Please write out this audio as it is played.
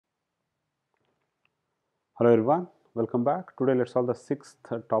Hello everyone, welcome back. Today let's solve the sixth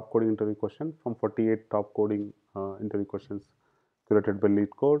top coding interview question from 48 top coding interview questions curated by Lead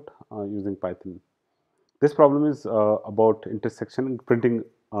Code using Python. This problem is about intersection, printing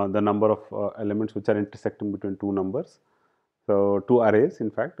the number of elements which are intersecting between two numbers. So two arrays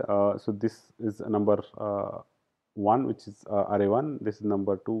in fact. So this is a number 1 which is array 1, this is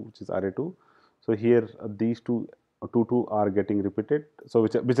number 2 which is array 2. So here these two are getting repeated. So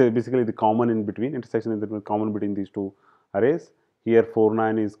which is basically the common in between, intersection is the common between these two arrays. Here 4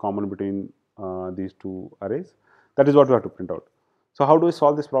 9 is common between these two arrays. That is what we have to print out. So how do we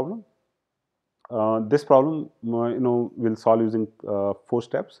solve this problem? This problem will solve using 4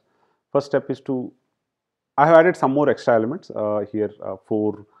 steps. First step is to, I have added some more extra elements here.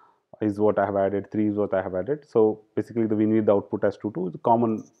 4 is what I have added, 3 is what I have added. So basically we need the output as 2 2, the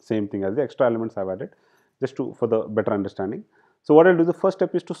common same thing as the extra elements I have added, just to for the better understanding. So what I'll do, the first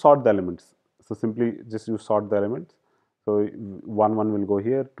step is to sort the elements. So simply just you sort the elements. So 1 will go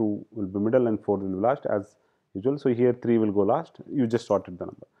here, 2 will be middle, and 4 will be last as usual. So here 3 will go last. You just sorted the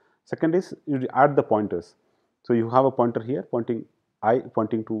number. Second is you add the pointers. So you have a pointer here pointing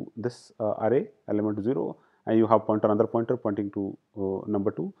pointing to this array element 0, and you have another pointer pointing to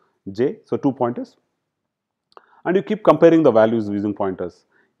number 2 j. So 2 pointers, and you keep comparing the values using pointers.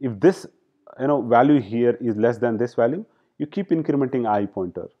 If this value here is less than this value, you keep incrementing I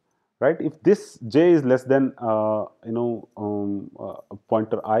pointer, right? If this j is less than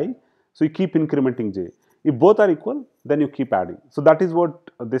pointer I, so you keep incrementing j. If both are equal, then you keep adding. So that is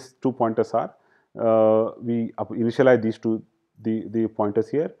what these 2 pointers are. We initialize these two the pointers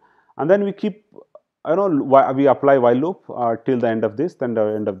here, and then we keep we apply while loop till the end of this, then the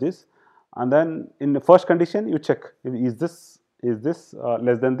end of this, and then in the first condition you check, is this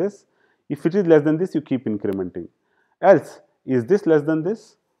less than this. If it is less than this, you keep incrementing. Else, is this less than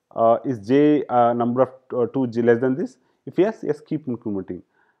this? Is j number of 2 j less than this? If yes, keep incrementing.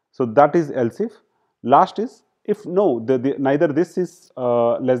 So that is else if. Last is if no, neither this is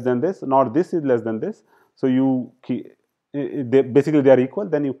less than this nor this is less than this. So you keep, basically they are equal,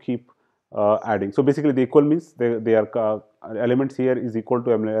 then you keep adding. So basically the equal means they are elements here is equal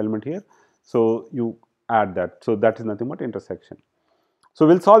to element here. So you add that. So that is nothing but intersection. So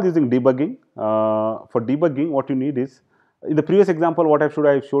we'll solve using debugging. For debugging, what you need is, in the previous example, what I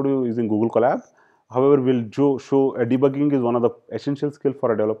showed you using Google Colab. However, we'll show debugging is one of the essential skill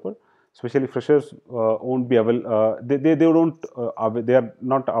for a developer. Especially freshers won't be available. They don't they are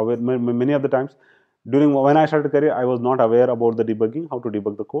not aware. Many of the times, during when I started career, I was not aware about the debugging, how to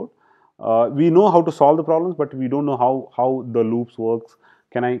debug the code. We know how to solve the problems, but we don't know how the loops works.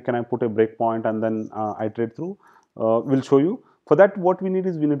 Can I put a breakpoint and then iterate through? We'll show you. For that, what we need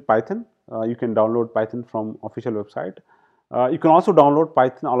is we need Python. You can download Python from official website. You can also download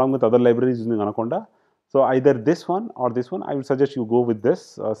Python along with other libraries using Anaconda. So either this one or this one. I would suggest you go with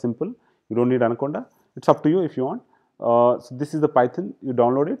this simple. You don't need Anaconda. It's up to you if you want. So this is the Python. You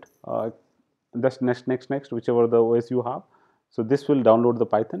download it. That's next, whichever the OS you have. So this will download the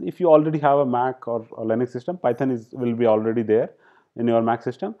Python. If you already have a Mac or a Linux system, Python will be already there in your Mac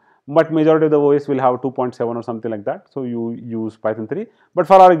system. But majority of the OS will have 2.7 or something like that. So you use Python 3. But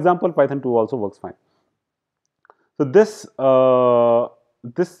for our example, Python 2 also works fine. So this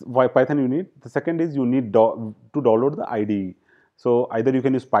why Python you need. The second is you need to download the IDE. So either you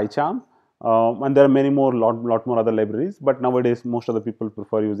can use PyCharm, and there are many more lot more other libraries. But nowadays most of the people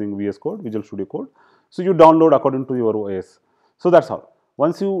prefer using VS Code, Visual Studio Code. So you download according to your OS. So that's all.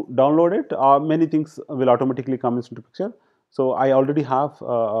 Once you download it, many things will automatically come into picture. So I already have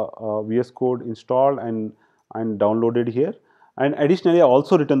VS Code installed and downloaded here. And additionally, I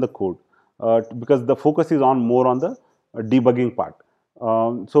also written the code because the focus is more on the debugging part.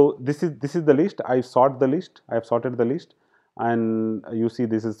 So this is the list. I sort the list. I have sorted the list, and you see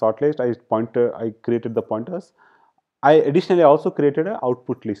this is sort list. I created the pointers. I additionally also created an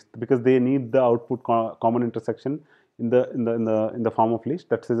output list because they need the output common intersection in the form of list.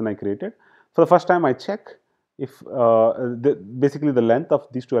 That's the reason I created. For the first time, I check if basically the length of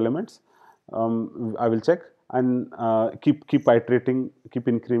these two elements. I will check and keep iterating, keep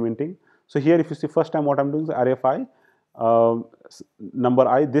incrementing. So here, if you see first time, what I'm doing is array of I, number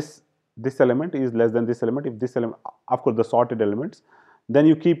I. This element is less than this element. If this element, of course, the sorted elements, then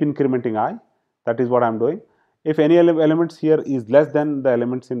you keep incrementing I. That is what I'm doing. If any elements here is less than the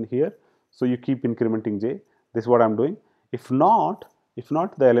elements in here, so you keep incrementing j. This is what I'm doing. If not,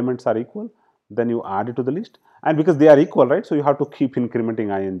 the elements are equal, then you add it to the list. And because they are equal, right? So you have to keep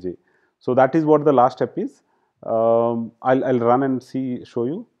incrementing I and j. So that is what the last step is. I'll run and show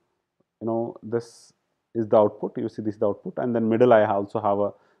you. This is the output. You see this is the output, and then middle I also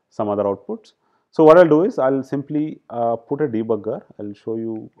have some other outputs. So what I'll do is I'll simply put a debugger. I'll show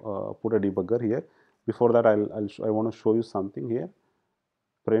you put a debugger here. Before that, I want to show you something here.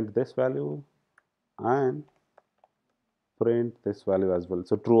 Print this value and print this value as well.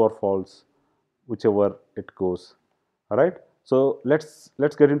 So true or false, whichever it goes. All right. So let's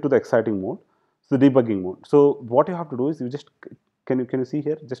get into the exciting mode. So the debugging mode. So what you have to do is you just can you see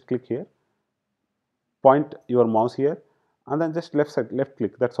here? Just click here, point your mouse here, and then just left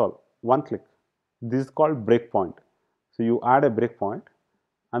click. That's all. One click. This is called breakpoint. So you add a breakpoint,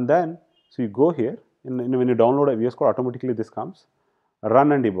 and then so you go here. When you download a VS Code, automatically this comes.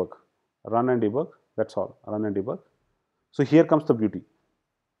 Run and debug. Run and debug. That's all. Run and debug. So here comes the beauty.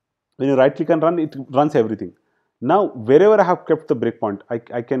 When you right click and run, it runs everything. Now wherever I have kept the breakpoint,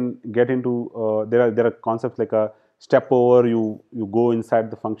 I can get into there are concepts like a step over. You go inside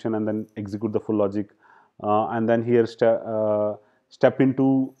the function and then execute the full logic, and then here step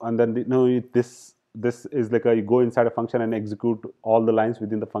into, and then this is like you go inside a function and execute all the lines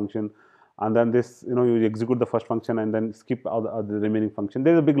within the function, and then this you execute the first function and then skip all the remaining function.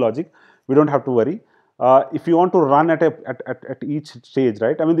 There is a big logic. We don't have to worry. If you want to run at each stage,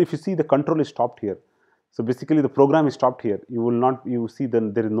 right? I mean, if you see the control is stopped here. So basically the program is stopped here. You see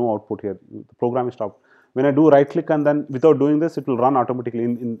then there is no output here. The program is stopped. When I do right click and then without doing this, it will run automatically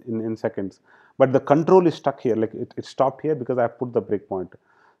in seconds. But the control is stuck here, like it stopped here because I have put the breakpoint.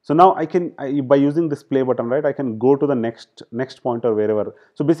 So now by using this play button, right, I can go to the next pointer wherever.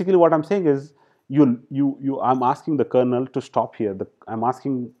 So basically what I'm saying is I'm asking the kernel to stop here. I'm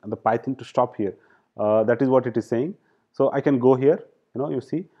asking the Python to stop here. That is what it is saying. So I can go here, you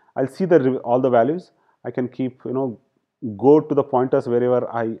see, I'll see all the values. I can keep, go to the pointers wherever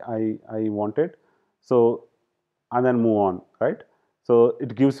I wanted. So, and then move on, right? So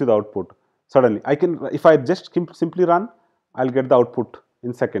it gives you the output. Suddenly, if I just simply run, I'll get the output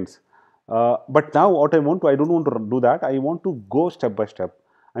in seconds. But now what I don't want to do that. I want to go step by step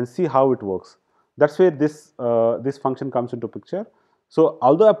and see how it works. That's where this function comes into picture. So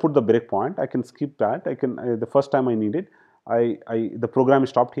although I put the breakpoint, I can skip that. I can the first time I need it, the program is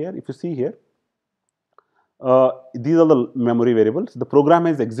stopped here. If you see here, these are the memory variables. The program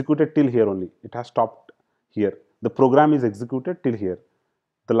is executed till here only. It has stopped here. The program is executed till here.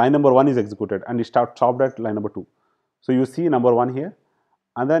 The line number 1 is executed and it stopped at line number 2. So you see number 1 here,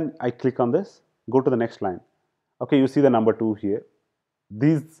 and then I click on this, go to the next line. Okay, you see the number 2 here.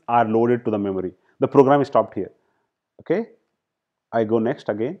 These are loaded to the memory. The program is stopped here. Okay, I go next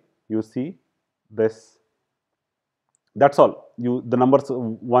again. You see this. That's all. The numbers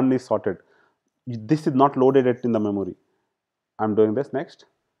 1 is sorted. This is not loaded yet in the memory. I'm doing this next.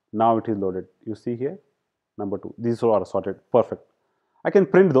 Now it is loaded. You see here, number 2. These are sorted. Perfect. I can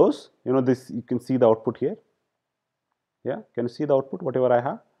print those. This you can see the output here. Yeah, can you see the output? Whatever I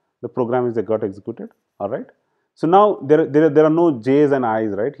have, the program is got executed. All right. So now there are no J's and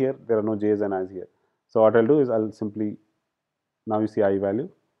I's right here. There are no J's and I's here. So what I'll do is I'll simply, now you see I value.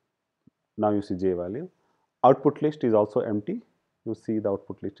 Now you see J value. Output list is also empty. You see the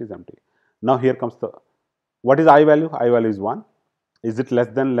output list is empty. Now here comes what is I value? I value is 1. Is it less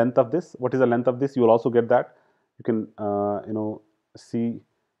than length of this? What is the length of this? You will also get that. You can see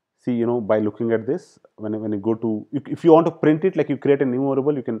by looking at this. When you go to, if you want to print it, like you create a new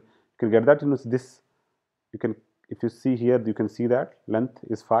variable, you can get that. This you can, if you see here, you can see that length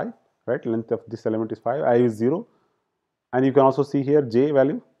is 5, right? Length of this element is 5. I is 0, and you can also see here J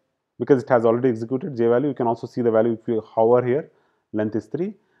value, because it has already executed J value. You can also see the value if you hover here. Length is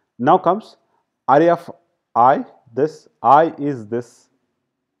 3. Now comes array of I. This I is this.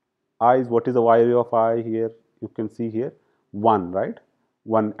 I is, what is the array of I here? You can see here 1, right?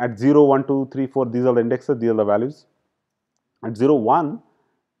 1 at 0, 1, 2, 3, 4. These are the indexes. These are the values. At 0, 1,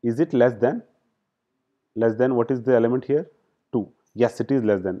 is it less than? Less than, what is the element here? 2. Yes, it is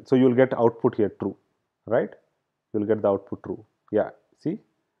less than. So you will get output here true, right? You will get the output true. Yeah, see.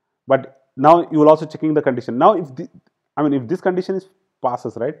 But now you will also checking the condition. Now if if this condition is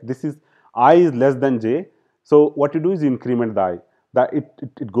passes, right? This is I is less than J. So what you do is you increment the I. That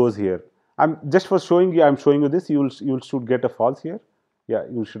it goes here. I'm just for showing you. I'm showing you this. You should get a false here. Yeah,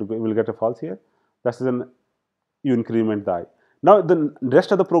 you will get a false here. That's then you increment the I. Now the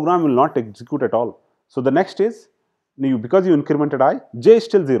rest of the program will not execute at all. So the next is, because you incremented I, J is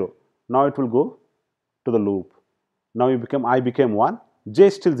still 0. Now it will go to the loop. Now I became 1. J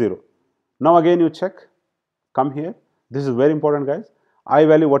is still 0. Now again you check. Come here. This is very important, guys. I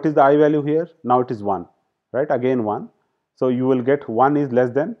value, what is the I value here? Now it is 1, right? Again 1. So you will get 1 is less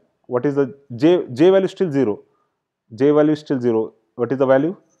than, what is the J value still 0. J value is still 0. What is the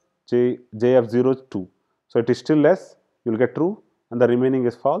value? J of 0 is 2. So it is still less. You will get true, and the remaining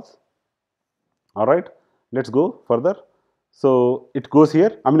is false. All right, let's go further. So it goes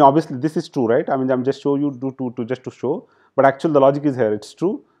here. I mean, obviously this is true, right? I mean, I'm just show you to just to show, but actually the logic is here. It's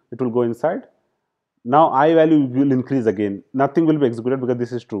true. It will go inside. Now I value will increase again. Nothing will be executed because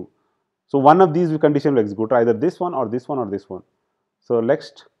this is true. So one of these condition will execute, either this one or this one or this one. So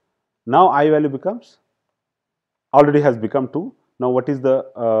next, now I value becomes already has become 2. Now what is the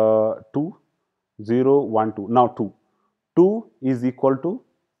 2? 0, 1, 2. Now 2. 2 is equal to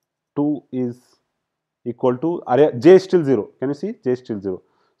 2 is equal to array j is still 0. Can you see? J is still 0.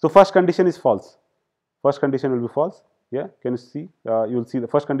 So first condition is false. First condition will be false. Yeah, can you see? You will see the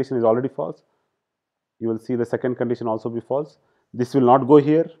first condition is already false. You will see the second condition also be false. This will not go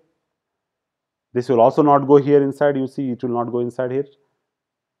here. This will also not go here inside. You see, it will not go inside here.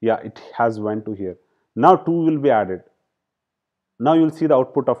 Yeah, it has went to here. Now 2 will be added. Now you will see the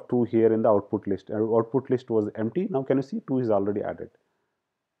output of 2 here in the output list. Output list was empty. Now can you see 2 is already added.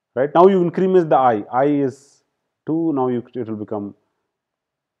 Right, now you increment the I is 2. Now it will become,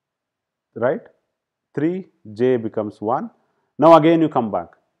 right, 3. J becomes 1. Now again you come back.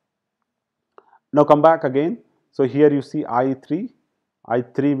 Now come back again. So here you see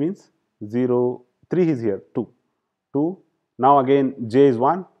I3 means 0, 3 is here, 2. Now again J is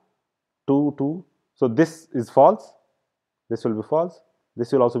 1, 2, 2. So this is false. This will be false.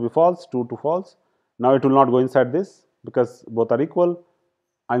 This will also be false. 2 to false. Now it will not go inside this because both are equal,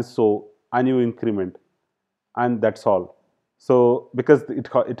 and so and you increment, and that's all. So because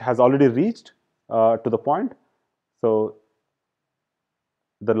it has already reached to the point, so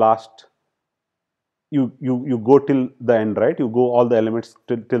the last you go till the end, right? You go all the elements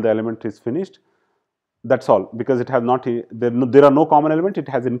till the element is finished. That's all, because it has not there are no common elements. It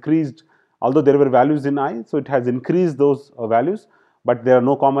has increased, although there were values in I, so it has increased those values, but there are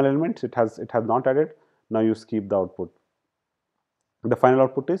no common elements. It has not added. Now you skip the output. The final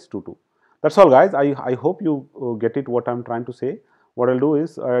output is 2, 2. That's all, guys. I hope you get it what I'm trying to say. What I'll do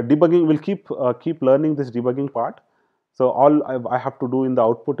is debugging. We'll keep learning this debugging part. So all I have to do in the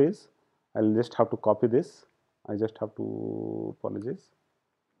output is I'll just have to copy this. I just have to apologize.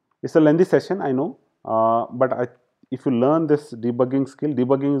 It's a lengthy session, I know, but if you learn this debugging skill,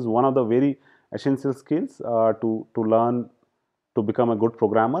 debugging is one of the very essential skills to learn to become a good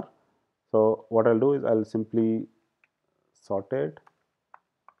programmer. So what I'll do is I'll simply sort it.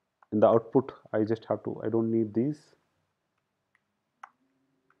 In the output, I just have to, I don't need these.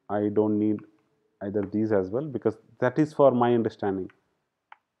 I don't need either these as well, because that is for my understanding.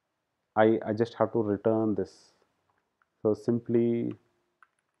 I just have to return this. So simply,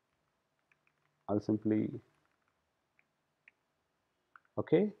 I'll simply,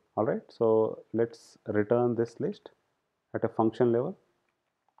 okay, all right. So let's return this list at a function level.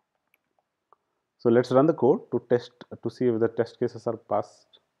 So let's run the code to test, to see if the test cases are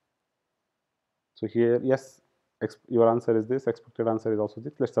passed. So here, yes, your answer is this, expected answer is also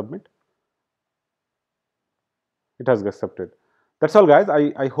this. Let's submit. It has accepted. That's all, guys.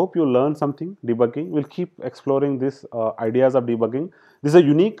 I hope you learned something debugging. We'll keep exploring these ideas of debugging. This is a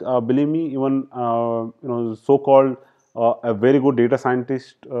unique, believe me, even so-called a very good data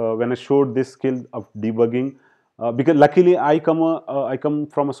scientist, when I showed this skill of debugging, because luckily I come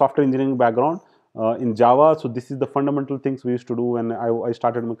from a software engineering background in Java, so this is the fundamental things we used to do when I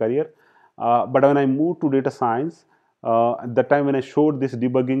started my career. But when I moved to data science, at that time when I showed this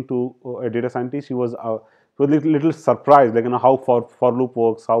debugging to a data scientist, he was little surprised, like how for loop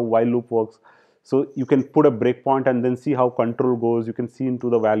works, how while loop works. So you can put a breakpoint and then see how control goes. You can see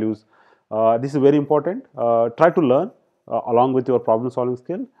into the values. This is very important. Try to learn along with your problem solving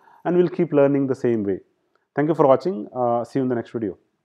skill, and we'll keep learning the same way. Thank you for watching. See you in the next video.